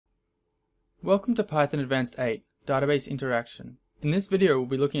Welcome to Python Advanced 8, Database Interaction. In this video we'll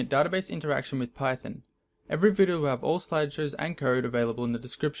be looking at database interaction with Python. Every video will have all slideshows and code available in the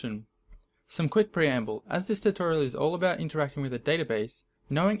description. Some quick preamble. As this tutorial is all about interacting with a database,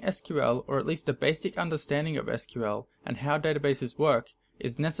 knowing SQL, or at least a basic understanding of SQL and how databases work,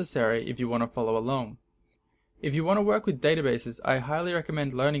 is necessary if you want to follow along. If you want to work with databases, I highly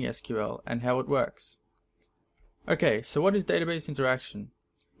recommend learning SQL and how it works. Okay, so what is database interaction?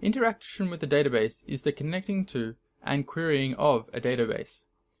 Interaction with a database is the connecting to and querying of a database.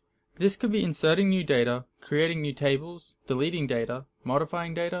 This could be inserting new data, creating new tables, deleting data,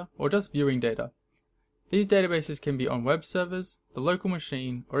 modifying data, or just viewing data. These databases can be on web servers, the local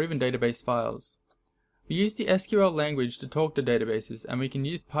machine, or even database files. We use the SQL language to talk to databases, and we can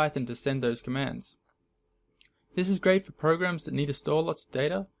use Python to send those commands. This is great for programs that need to store lots of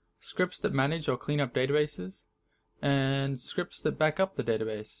data, scripts that manage or clean up databases, and scripts that back up the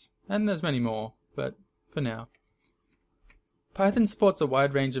database. And there's many more, but for now. Python supports a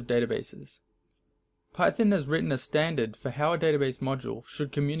wide range of databases. Python has written a standard for how a database module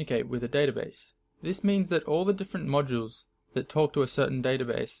should communicate with a database. This means that all the different modules that talk to a certain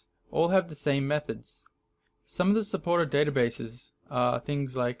database all have the same methods. Some of the supported databases are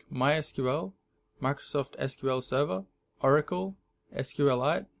things like MySQL, Microsoft SQL Server, Oracle,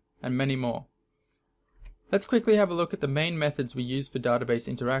 SQLite, and many more. Let's quickly have a look at the main methods we use for database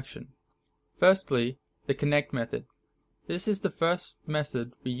interaction. Firstly, the connect method. This is the first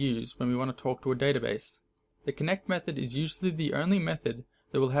method we use when we want to talk to a database. The connect method is usually the only method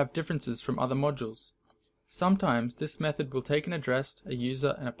that will have differences from other modules. Sometimes this method will take an address, a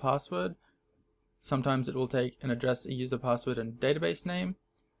user, and a password. Sometimes it will take an address, a user, password, and database name.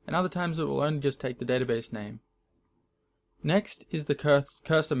 And other times it will only just take the database name. Next is the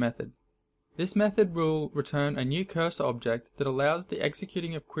cursor method. This method will return a new cursor object that allows the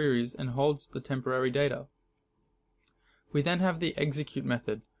executing of queries and holds the temporary data. We then have the execute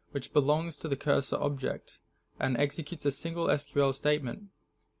method, which belongs to the cursor object and executes a single SQL statement.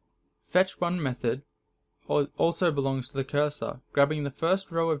 Fetch1 method also belongs to the cursor, grabbing the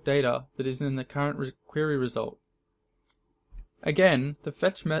first row of data that is in the current query result. Again, the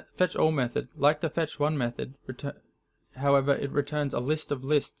fetch_all method, like the fetch1 method, however, it returns a list of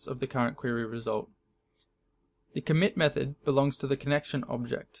lists of the current query result. The commit method belongs to the connection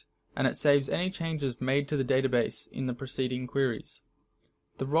object, and it saves any changes made to the database in the preceding queries.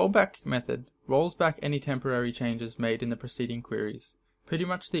 The rollback method rolls back any temporary changes made in the preceding queries, pretty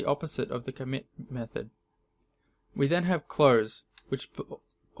much the opposite of the commit method. We then have close, which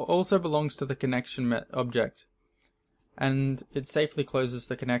also belongs to the connection object, and it safely closes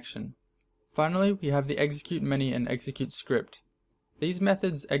the connection. Finally, we have the execute many and execute script. These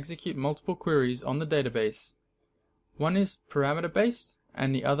methods execute multiple queries on the database. One is parameter based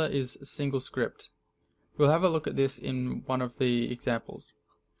and the other is a single script. We'll have a look at this in one of the examples.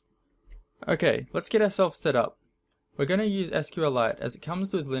 Okay, let's get ourselves set up. We're going to use SQLite as it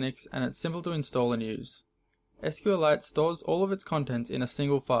comes with Linux and it's simple to install and use. SQLite stores all of its contents in a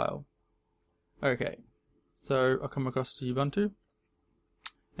single file. Okay, so I'll come across to Ubuntu.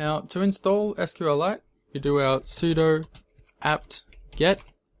 Now, to install SQLite, we do our sudo apt-get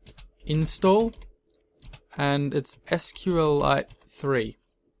install, and it's SQLite 3.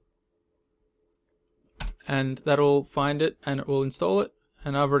 And that'll find it and it will install it,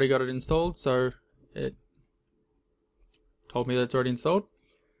 and I've already got it installed, so it told me that it's already installed.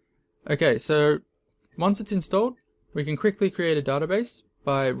 Okay, so once it's installed, we can quickly create a database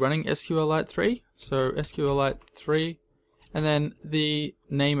by running SQLite 3. So SQLite 3. And then the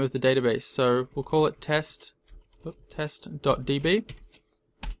name of the database, so we'll call it test.db,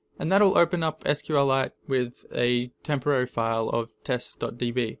 and that'll open up SQLite with a temporary file of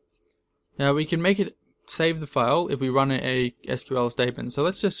test.db. Now we can make it save the file if we run a SQL statement, so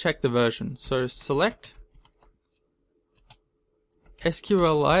let's just check the version. So select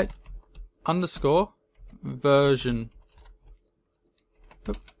SQLite underscore version.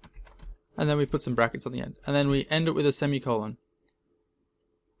 And then we put some brackets on the end, and then we end it with a semicolon.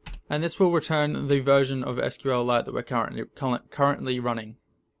 And this will return the version of SQLite that we're currently running.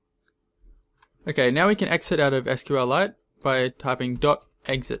 Okay, now we can exit out of SQLite by typing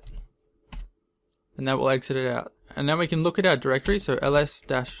 .exit, and that will exit it out. And now we can look at our directory, so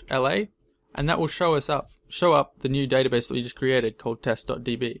ls-la, and that will show up the new database that we just created called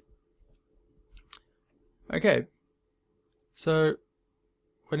test.db. Okay, so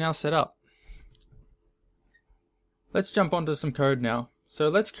we're now set up. Let's jump onto some code now. So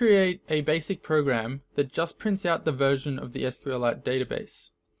let's create a basic program that just prints out the version of the SQLite database.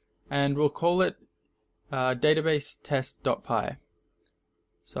 And we'll call it database test.py.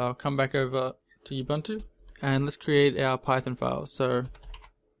 So I'll come back over to Ubuntu and let's create our Python file. So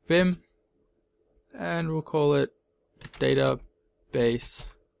vim, and we'll call it database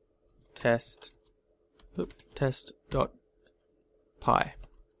test.py.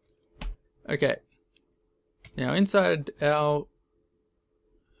 Okay. Now inside our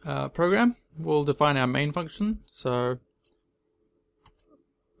program, we'll define our main function. So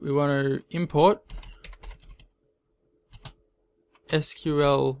we want to import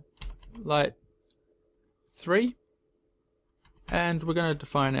SQLite 3, and we're going to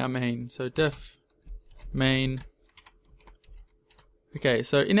define our main. So def main. Okay,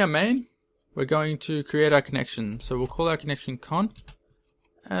 so in our main, we're going to create our connection. So we'll call our connection con,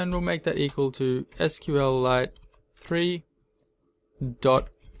 and we'll make that equal to SQLite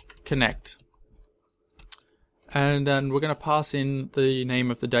 3.connect. And then we're going to pass in the name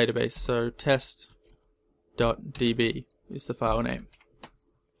of the database. So test.db is the file name.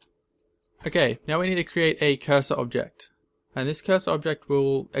 Okay, now we need to create a cursor object. And this cursor object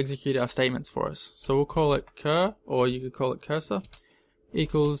will execute our statements for us. So we'll call it cur, or you could call it cursor,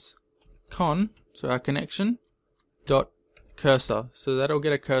 equals con, so our connection, dot cursor. So that'll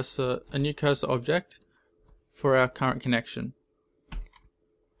get a new cursor object for our current connection.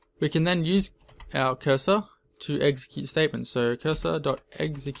 We can then use our cursor to execute statements. So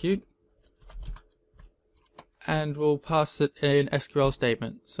cursor.execute, and we'll pass it an SQL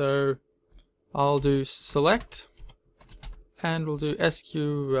statement. So I'll do select, and we'll do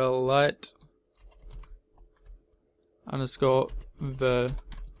SQLite underscore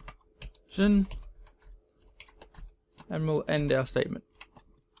version, and we'll end our statement.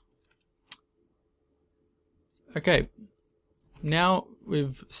 Okay, now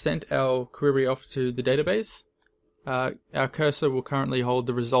we've sent our query off to the database. Our cursor will currently hold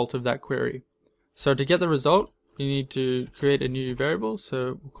the result of that query. So to get the result, we need to create a new variable.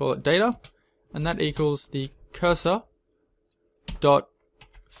 So we'll call it data, and that equals the cursor dot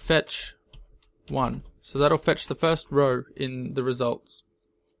fetch 1. So that'll fetch the first row in the results,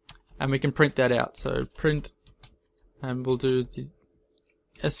 and we can print that out. So print, and we'll do the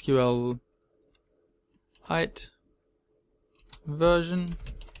SQLite version,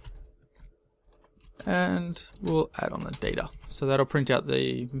 and we'll add on the data. So that'll print out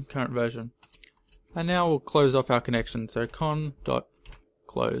the current version. And now we'll close off our connection. So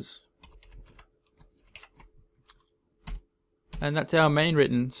con.close. And that's our main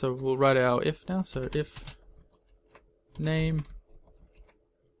written. So we'll write our if now. So if name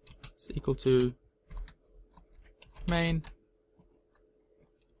is equal to main,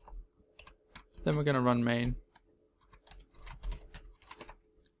 then we're going to run main.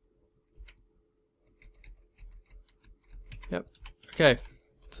 Yep. Okay.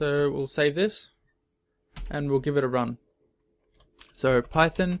 So we'll save this and we'll give it a run. So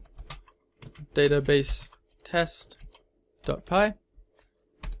Python database test.py,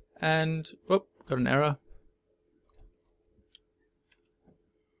 and whoop, got an error.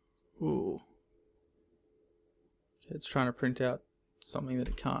 Ooh. It's trying to print out something that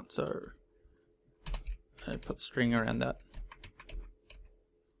it can't, so I put string around that.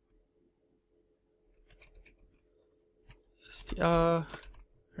 str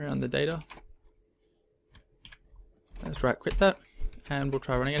around the data. Let's right quit that, and we'll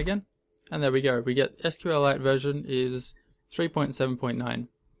try running it again. And there we go. We get SQLite version is 3.7.9.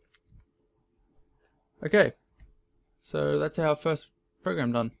 Okay, so that's our first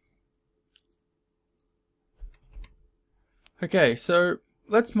program done. Okay, so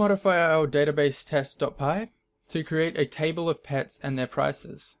let's modify our database test.py to create a table of pets and their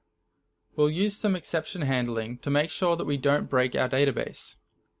prices. We'll use some exception handling to make sure that we don't break our database.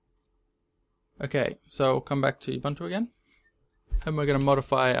 Okay, so we'll come back to Ubuntu again, and we're going to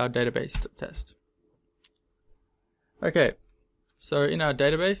modify our database test. Okay, so in our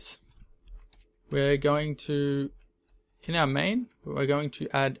database, we're going to, in our main, we're going to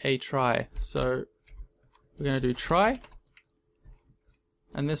add a try. So we're going to do try,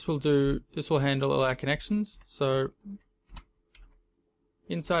 and this will handle all our connections. So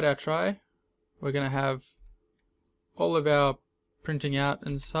inside our try, we're going to have all of our printing out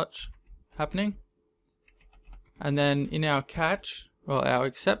and such happening. And then in our catch, well, our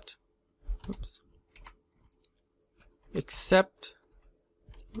except,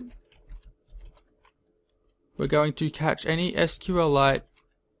 we're going to catch any SQLite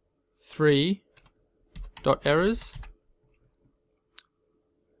 3.errors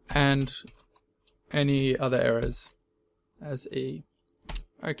and any other errors as E.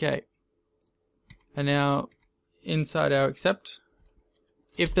 Okay. And now inside our except,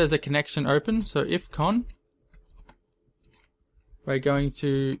 if there's a connection open, so if con, we're going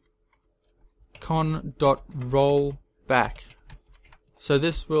to con.rollback. So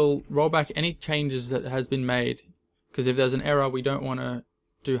this will roll back any changes that has been made, because if there's an error, we don't want to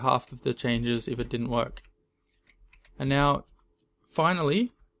do half of the changes if it didn't work. And now,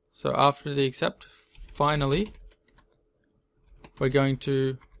 finally, so after the except, finally, we're going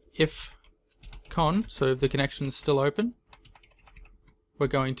to if con, so if the connection is still open, we're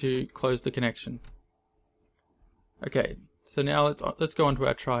going to close the connection. Okay, so now let's go on to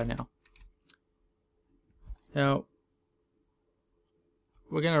our try now. Now,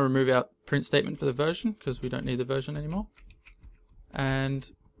 we're going to remove our print statement for the version because we don't need the version anymore. And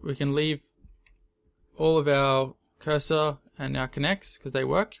we can leave all of our cursor and our connects because they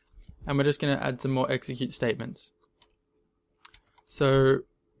work. And we're just going to add some more execute statements. So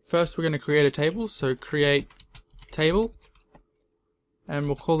first we're going to create a table. So create table. And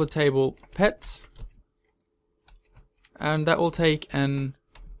we'll call the table pets. And that will take an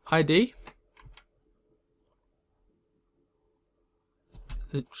ID.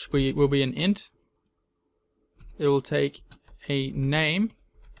 Which will be an int. It will take a name,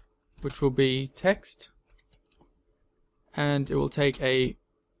 which will be text, and it will take a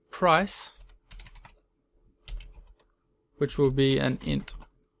price, which will be an int.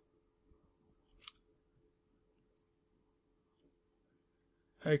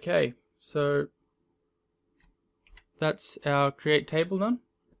 Okay, so that's our create table done.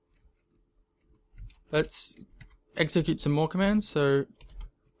 Let's execute some more commands. So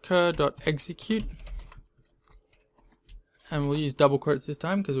cur.execute, and we'll use double quotes this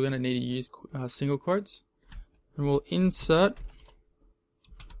time because we're going to need to use single quotes, and we'll insert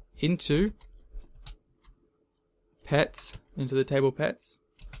into pets, into the table pets,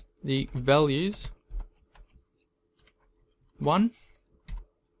 the values 1,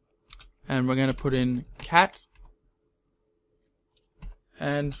 and we're going to put in cat,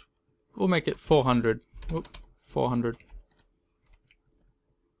 and we'll make it 400. 400.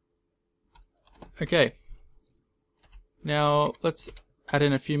 Okay, now let's add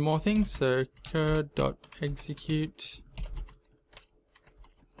in a few more things. So cur.execute,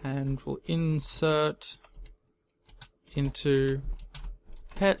 and we'll insert into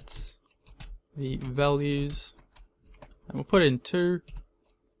pets the values, and we'll put in 2,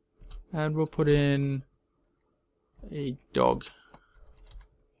 and we'll put in a dog,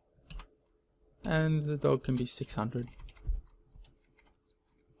 and the dog can be 600.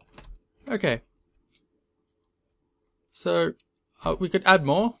 Okay. So we could add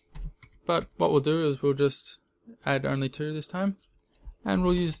more, but what we'll do is we'll just add only 2 this time, and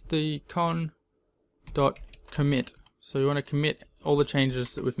we'll use the con.commit. So we want to commit all the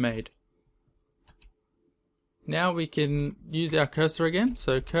changes that we've made. Now we can use our cursor again,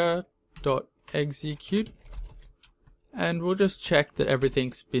 so cur.execute, and we'll just check that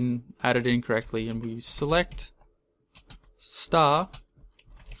everything's been added in correctly, and we select star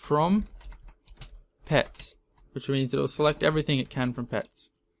from pets, which means it'll select everything it can from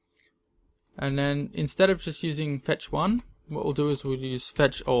pets. And then instead of just using fetch 1, what we'll do is we'll use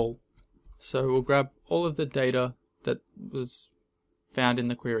fetch all. So we'll grab all of the data that was found in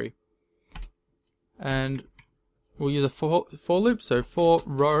the query, and we'll use a for loop, so for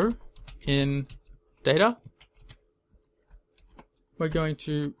row in data, we're going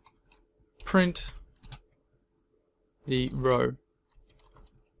to print the row.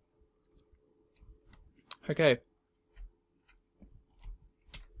 Okay,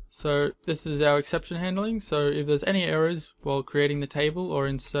 so this is our exception handling. So if there's any errors while creating the table or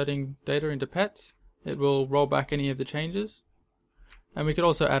inserting data into pets, it will roll back any of the changes. And we could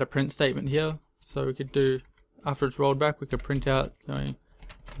also add a print statement here. So we could do, after it's rolled back, we could print out going,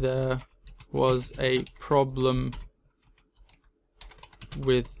 there was a problem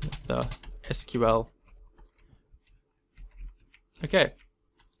with the SQL. Okay.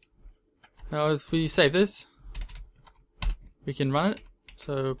 Now if we save this, we can run it.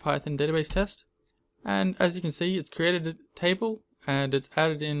 So Python database test, and as you can see, it's created a table and it's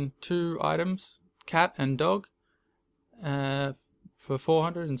added in 2 items, cat and dog, for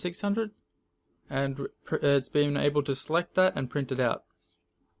 400 and 600, and it's been able to select that and print it out.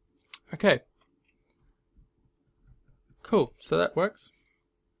 Okay, cool, so that works.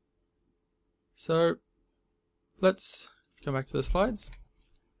 So let's go back to the slides.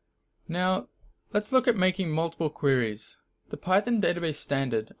 Now let's look at making multiple queries. The Python database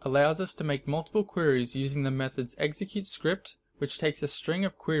standard allows us to make multiple queries using the methods execute script, which takes a string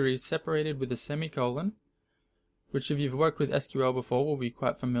of queries separated with a semicolon, which if you've worked with SQL before will be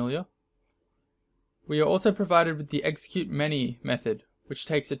quite familiar. We are also provided with the execute many method, which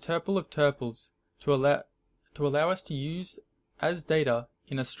takes a tuple of tuples to allow us to use as data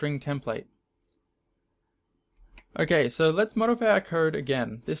in a string template. Okay, so let's modify our code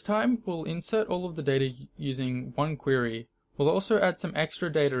again. This time we'll insert all of the data using one query. We'll also add some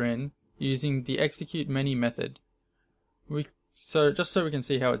extra data in using the execute many method. Just so we can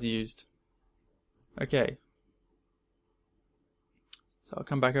see how it's used. Okay. So I'll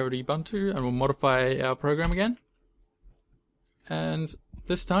come back over to Ubuntu and we'll modify our program again. And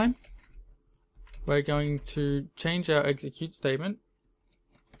this time we're going to change our execute statement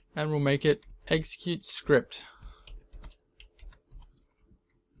and we'll make it execute script.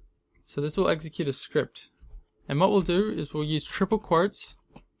 So this will execute a script. And what we'll do is we'll use triple quotes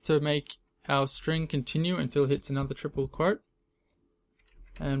to make our string continue until it hits another triple quote.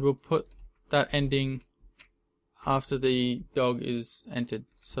 And we'll put that ending after the dog is entered.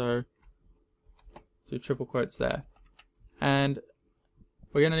 So do triple quotes there. And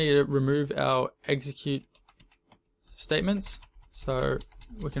we're going to need to remove our execute statements. So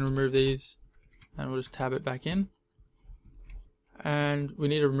we can remove these and we'll just tab it back in. And we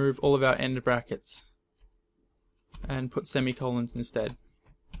need to remove all of our end brackets and put semicolons instead.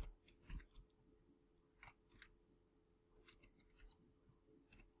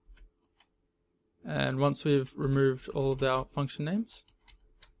 And once we've removed all of our function names,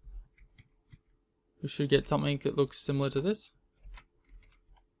 we should get something that looks similar to this,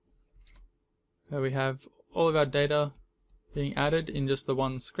 where we have all of our data being added in just the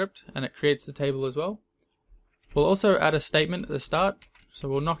one script, and it creates the table as well. We'll also add a statement at the start, so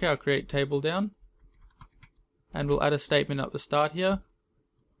we'll knock our create table down, and we'll add a statement at the start here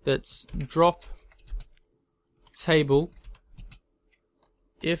that's drop table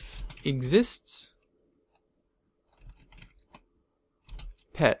if exists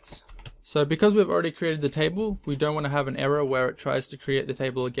pets. So because we've already created the table, we don't want to have an error where it tries to create the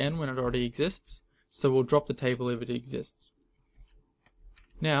table again when it already exists, so we'll drop the table if it exists.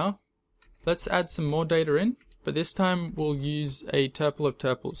 Now let's add some more data in, but this time we'll use a tuple of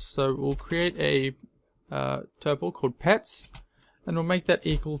tuples. So we'll create a tuple called pets, and we'll make that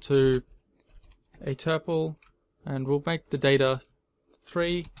equal to a tuple, and we'll make the data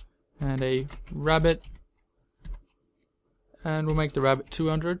 3 and a rabbit, and we'll make the rabbit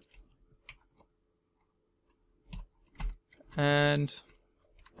 200, and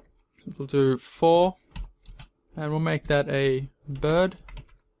we'll do 4 and we'll make that a bird,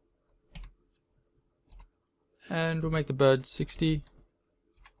 and we'll make the bird 60,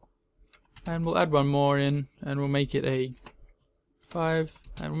 and we'll add one more in and we'll make it a 5,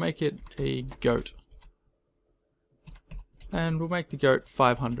 and we'll make it a goat, and we'll make the goat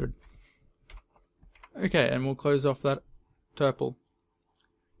 500. Okay, and we'll close off that tuple.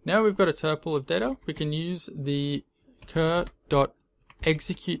 Now we've got a tuple of data, we can use the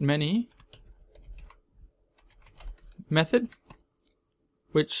cur.executeMany method,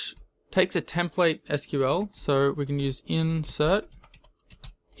 which takes a template SQL, so we can use insert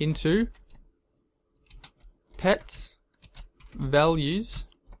into pets values,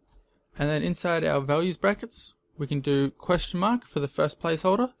 and then inside our values brackets we can do question mark for the first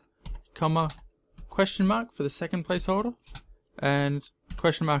placeholder, comma, question mark for the second placeholder, and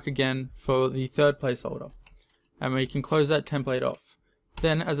question mark again for the third placeholder, and we can close that template off.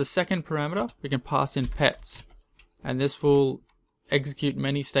 Then as a second parameter we can pass in pets, and this will execute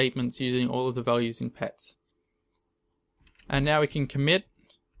many statements using all of the values in pets. And now we can commit,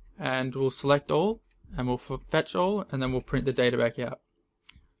 and we'll select all, and we'll fetch all, and then we'll print the data back out.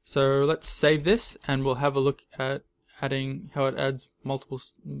 So let's save this and we'll have a look at adding how it adds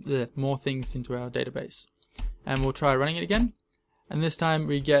more things into our database. And we'll try running it again, and this time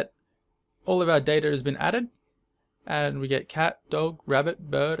we get all of our data has been added, and we get cat, dog,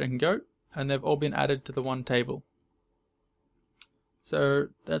 rabbit, bird and goat, and they've all been added to the one table. So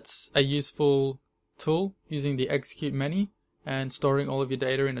that's a useful tool, using the execute many and storing all of your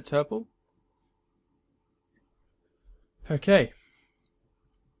data in a tuple. Okay,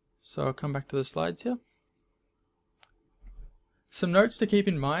 so I'll come back to the slides here. Some notes to keep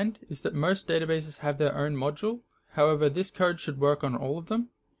in mind is that most databases have their own module. However, this code should work on all of them.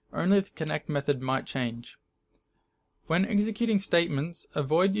 Only the connect method might change. When executing statements,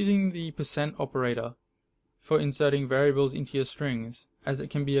 avoid using the % operator for inserting variables into your strings, as it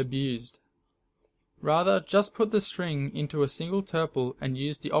can be abused. Rather, just put the string into a single tuple and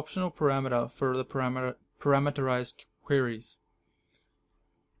use the optional parameter for the parameterized queries.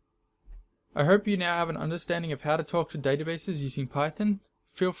 I hope you now have an understanding of how to talk to databases using Python.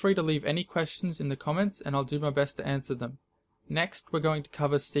 Feel free to leave any questions in the comments and I'll do my best to answer them. Next, we're going to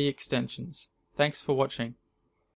cover C extensions. Thanks for watching.